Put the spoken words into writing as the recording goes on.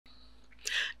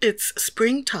It's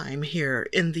springtime here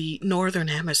in the Northern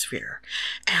Hemisphere,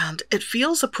 and it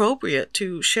feels appropriate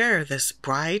to share this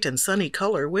bright and sunny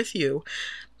color with you.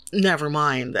 Never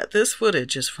mind that this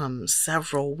footage is from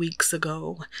several weeks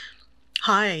ago.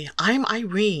 Hi, I'm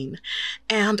Irene,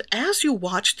 and as you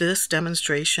watch this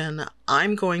demonstration,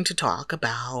 I'm going to talk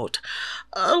about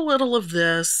a little of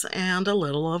this and a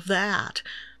little of that.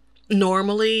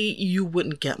 Normally, you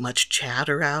wouldn't get much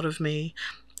chatter out of me,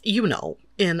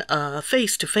 in a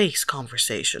face-to-face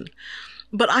conversation.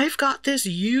 But I've got this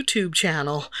YouTube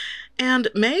channel, and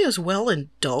may as well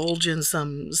indulge in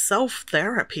some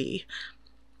self-therapy.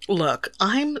 Look,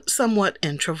 I'm somewhat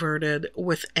introverted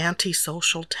with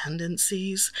antisocial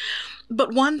tendencies,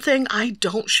 but one thing I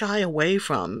don't shy away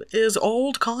from is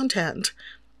old content.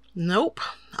 Nope,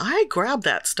 I grab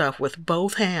that stuff with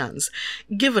both hands,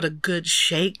 give it a good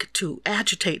shake to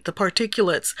agitate the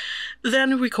particulates,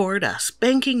 then record a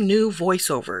spanking new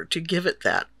voiceover to give it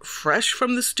that fresh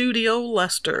from the studio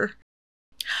luster.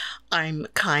 I'm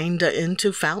kinda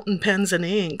into fountain pens and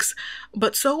inks,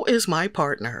 but so is my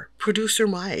partner, producer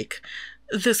Mike.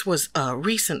 This was a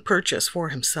recent purchase for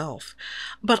himself,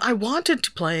 but I wanted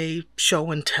to play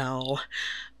show and tell.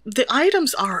 The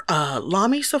items are a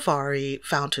Lamy Safari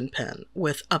fountain pen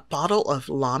with a bottle of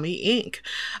Lamy ink,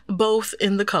 both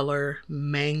in the color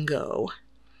mango.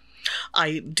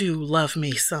 I do love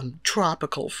me some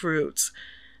tropical fruits.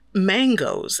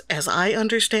 Mangoes, as I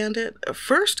understand it,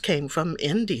 first came from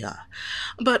India.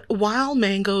 But while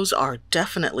mangoes are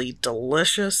definitely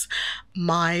delicious,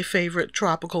 my favorite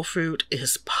tropical fruit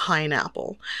is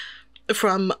pineapple.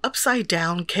 From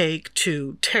upside-down cake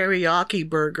to teriyaki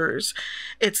burgers,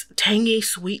 its tangy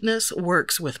sweetness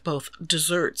works with both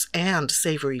desserts and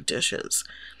savory dishes.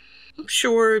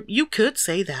 Sure, you could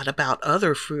say that about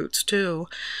other fruits, too.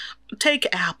 Take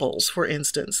apples, for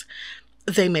instance.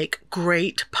 They make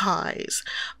great pies,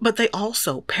 but they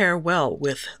also pair well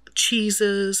with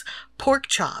cheeses, pork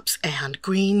chops, and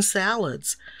green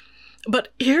salads. But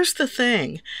here's the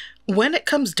thing. When it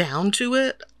comes down to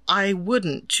it, I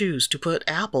wouldn't choose to put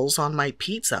apples on my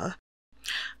pizza.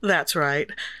 That's right,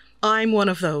 I'm one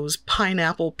of those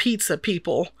pineapple pizza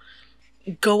people.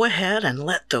 Go ahead and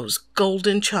let those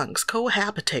golden chunks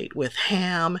cohabitate with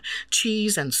ham,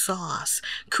 cheese, and sauce,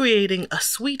 creating a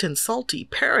sweet and salty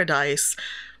paradise,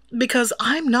 because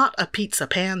I'm not a pizza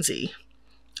pansy.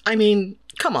 I mean,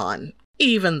 come on.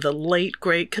 Even the late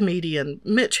great comedian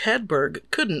Mitch Hedberg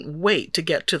couldn't wait to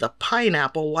get to the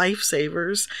pineapple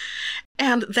lifesavers,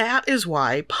 and that is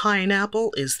why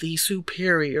pineapple is the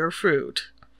superior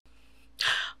fruit.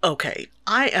 Okay,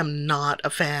 I am not a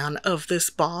fan of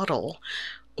this bottle.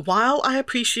 While I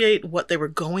appreciate what they were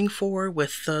going for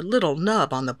with the little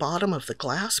nub on the bottom of the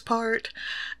glass part,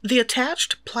 the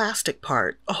attached plastic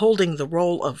part holding the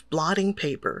roll of blotting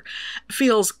paper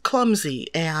feels clumsy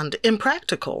and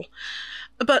impractical.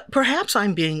 But perhaps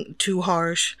I'm being too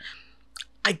harsh.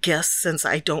 I guess since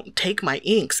I don't take my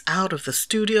inks out of the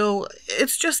studio,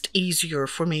 it's just easier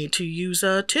for me to use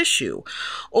a tissue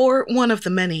or one of the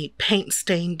many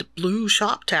paint-stained blue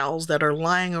shop towels that are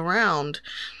lying around.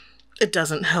 It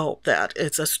doesn't help that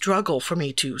it's a struggle for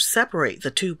me to separate the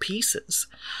two pieces,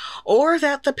 or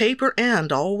that the paper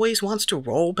end always wants to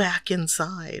roll back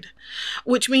inside,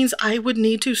 which means I would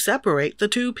need to separate the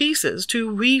two pieces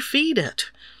to refeed it.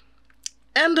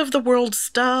 End of the world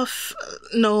stuff?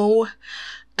 No.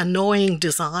 Annoying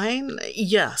design?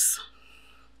 Yes.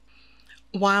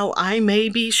 While I may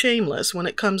be shameless when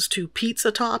it comes to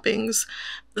pizza toppings,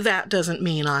 that doesn't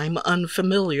mean I'm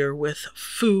unfamiliar with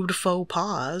food faux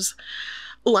pas.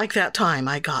 Like that time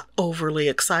I got overly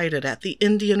excited at the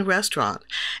Indian restaurant,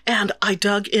 and I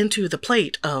dug into the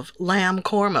plate of lamb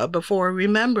korma before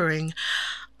remembering,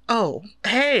 oh,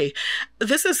 hey,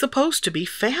 this is supposed to be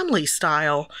family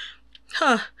style.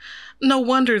 Huh, no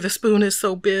wonder the spoon is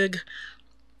so big.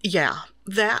 Yeah,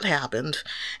 that happened,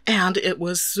 and it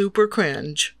was super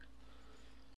cringe.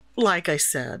 Like I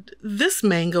said, this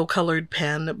mango-colored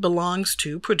pen belongs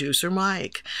to producer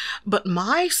Mike, but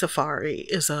my Safari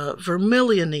is a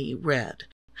vermilion-y red.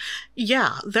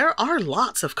 Yeah, there are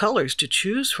lots of colors to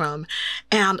choose from,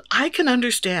 and I can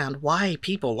understand why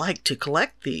people like to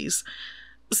collect these.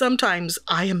 Sometimes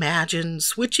I imagine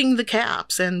switching the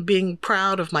caps and being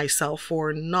proud of myself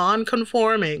for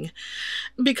non-conforming,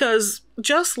 because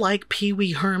just like Pee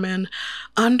Wee Herman,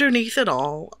 underneath it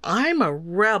all, I'm a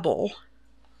rebel.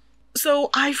 So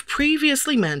I've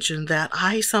previously mentioned that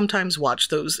I sometimes watch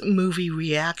those movie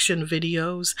reaction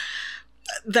videos.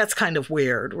 That's kind of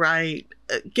weird, right?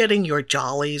 Getting your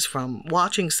jollies from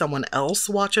watching someone else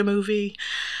watch a movie.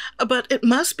 But it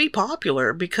must be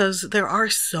popular because there are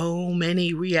so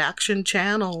many reaction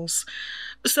channels.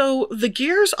 So the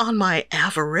gears on my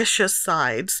avaricious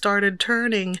side started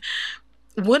turning.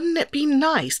 Wouldn't it be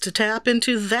nice to tap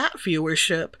into that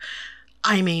viewership?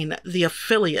 I mean, the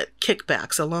affiliate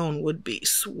kickbacks alone would be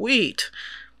sweet.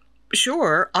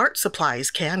 Sure, art supplies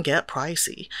can get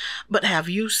pricey, but have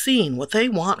you seen what they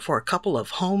want for a couple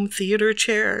of home theater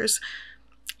chairs?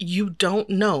 You don't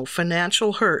know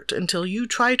financial hurt until you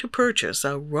try to purchase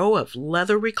a row of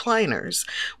leather recliners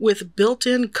with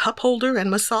built-in cup holder and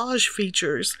massage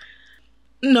features.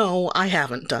 No, I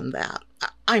haven't done that.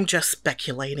 I'm just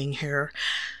speculating here.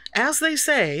 As they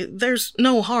say, there's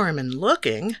no harm in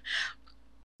looking.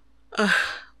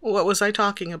 What was I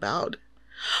talking about?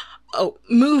 Oh,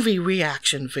 movie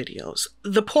reaction videos.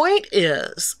 The point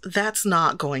is, that's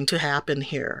not going to happen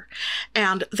here,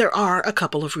 and there are a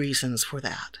couple of reasons for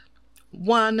that.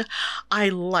 One, I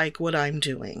like what I'm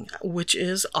doing, which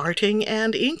is arting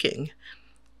and inking.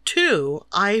 Two,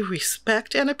 I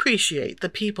respect and appreciate the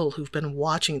people who've been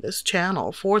watching this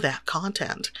channel for that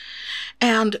content.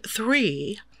 And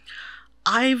three,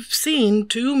 I've seen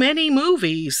too many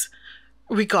movies.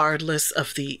 Regardless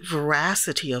of the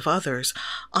veracity of others,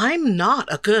 I'm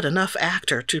not a good enough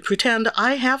actor to pretend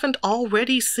I haven't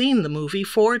already seen the movie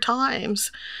 4 times.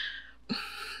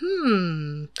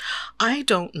 I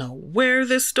don't know where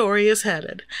this story is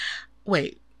headed.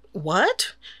 Wait,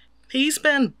 what? He's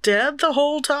been dead the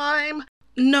whole time?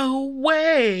 No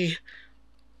way!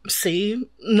 See,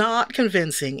 not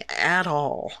convincing at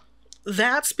all.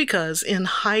 That's because in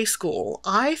high school,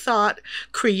 I thought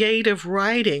creative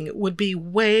writing would be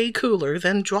way cooler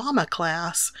than drama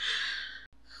class.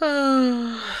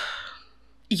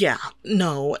 Yeah,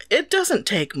 no, it doesn't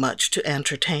take much to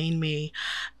entertain me.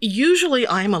 Usually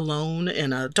I'm alone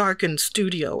in a darkened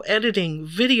studio editing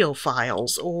video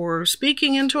files or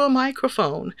speaking into a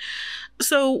microphone.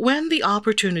 So when the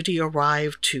opportunity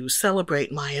arrived to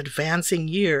celebrate my advancing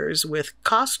years with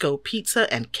Costco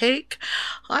pizza and cake,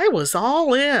 I was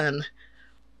all in.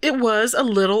 It was a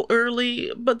little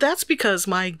early, but that's because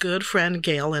my good friend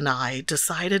Gail and I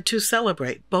decided to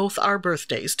celebrate both our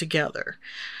birthdays together.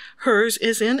 Hers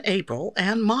is in April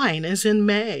and mine is in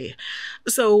May.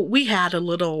 So we had a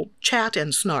little chat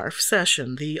and snarf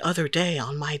session the other day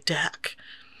on my deck.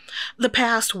 The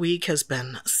past week has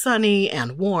been sunny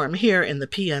and warm here in the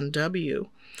PNW.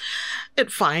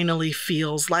 It finally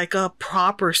feels like a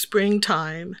proper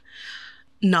springtime.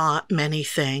 Not many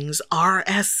things are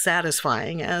as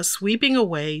satisfying as sweeping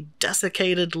away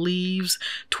desiccated leaves,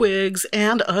 twigs,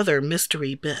 and other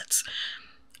mystery bits.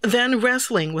 Then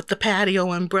wrestling with the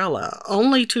patio umbrella,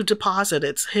 only to deposit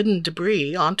its hidden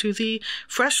debris onto the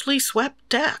freshly swept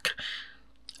deck.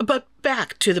 But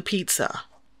back to the pizza.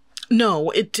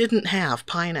 No, it didn't have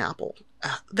pineapple.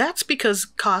 That's because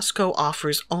Costco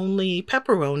offers only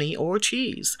pepperoni or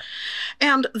cheese.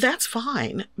 And that's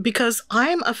fine, because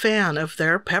I'm a fan of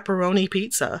their pepperoni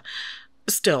pizza.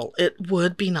 Still, it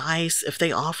would be nice if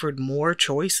they offered more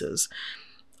choices.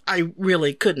 I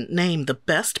really couldn't name the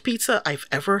best pizza I've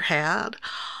ever had.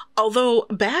 Although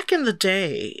back in the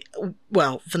day,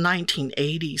 well, the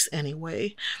 1980s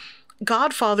anyway,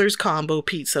 Godfather's combo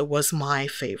pizza was my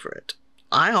favorite.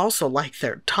 I also like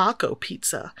their taco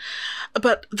pizza.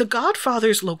 But the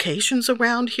Godfather's locations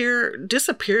around here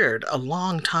disappeared a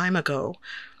long time ago.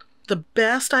 The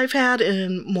best I've had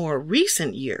in more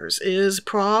recent years is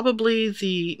probably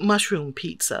the mushroom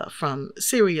pizza from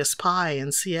Serious Pie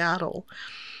in Seattle.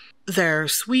 Their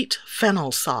sweet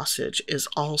fennel sausage is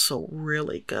also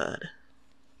really good.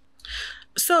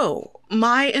 So,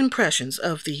 my impressions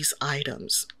of these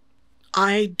items.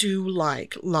 I do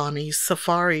like Lamy's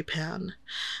Safari pen.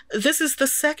 This is the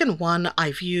second one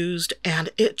I've used,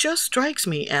 and it just strikes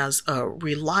me as a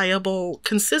reliable,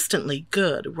 consistently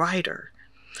good writer.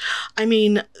 I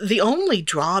mean, the only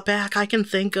drawback I can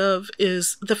think of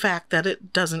is the fact that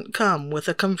it doesn't come with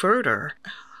a converter.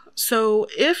 So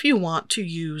if you want to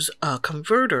use a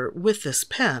converter with this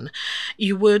pen,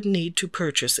 you would need to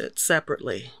purchase it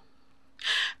separately.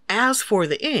 As for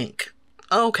the ink,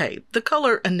 okay, the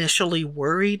color initially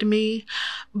worried me,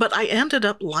 but I ended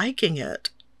up liking it.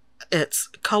 It's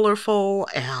colorful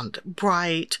and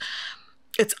bright.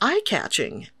 It's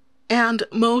eye-catching. And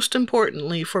most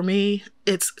importantly for me,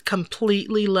 it's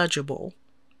completely legible.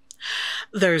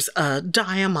 There's a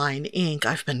diamine ink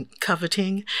I've been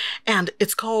coveting, and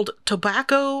it's called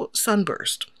Tobacco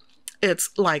Sunburst.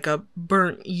 It's like a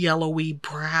burnt yellowy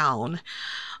brown,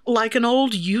 like an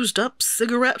old used-up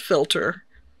cigarette filter.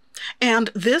 And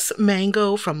this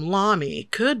mango from Lamy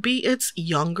could be its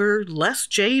younger, less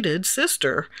jaded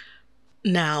sister.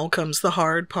 Now comes the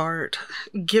hard part,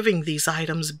 giving these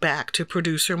items back to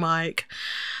producer Mike.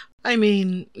 I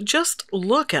mean, just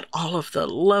look at all of the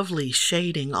lovely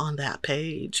shading on that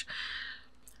page.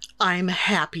 I'm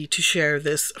happy to share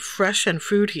this fresh and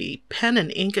fruity pen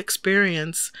and ink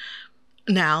experience.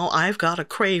 Now I've got a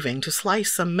craving to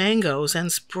slice some mangoes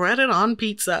and spread it on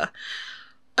pizza.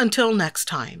 Until next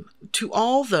time, to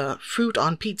all the fruit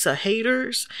on pizza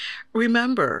haters,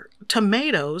 remember,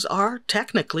 tomatoes are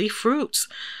technically fruits.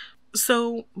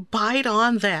 So bite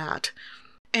on that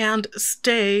and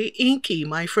stay inky,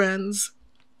 my friends.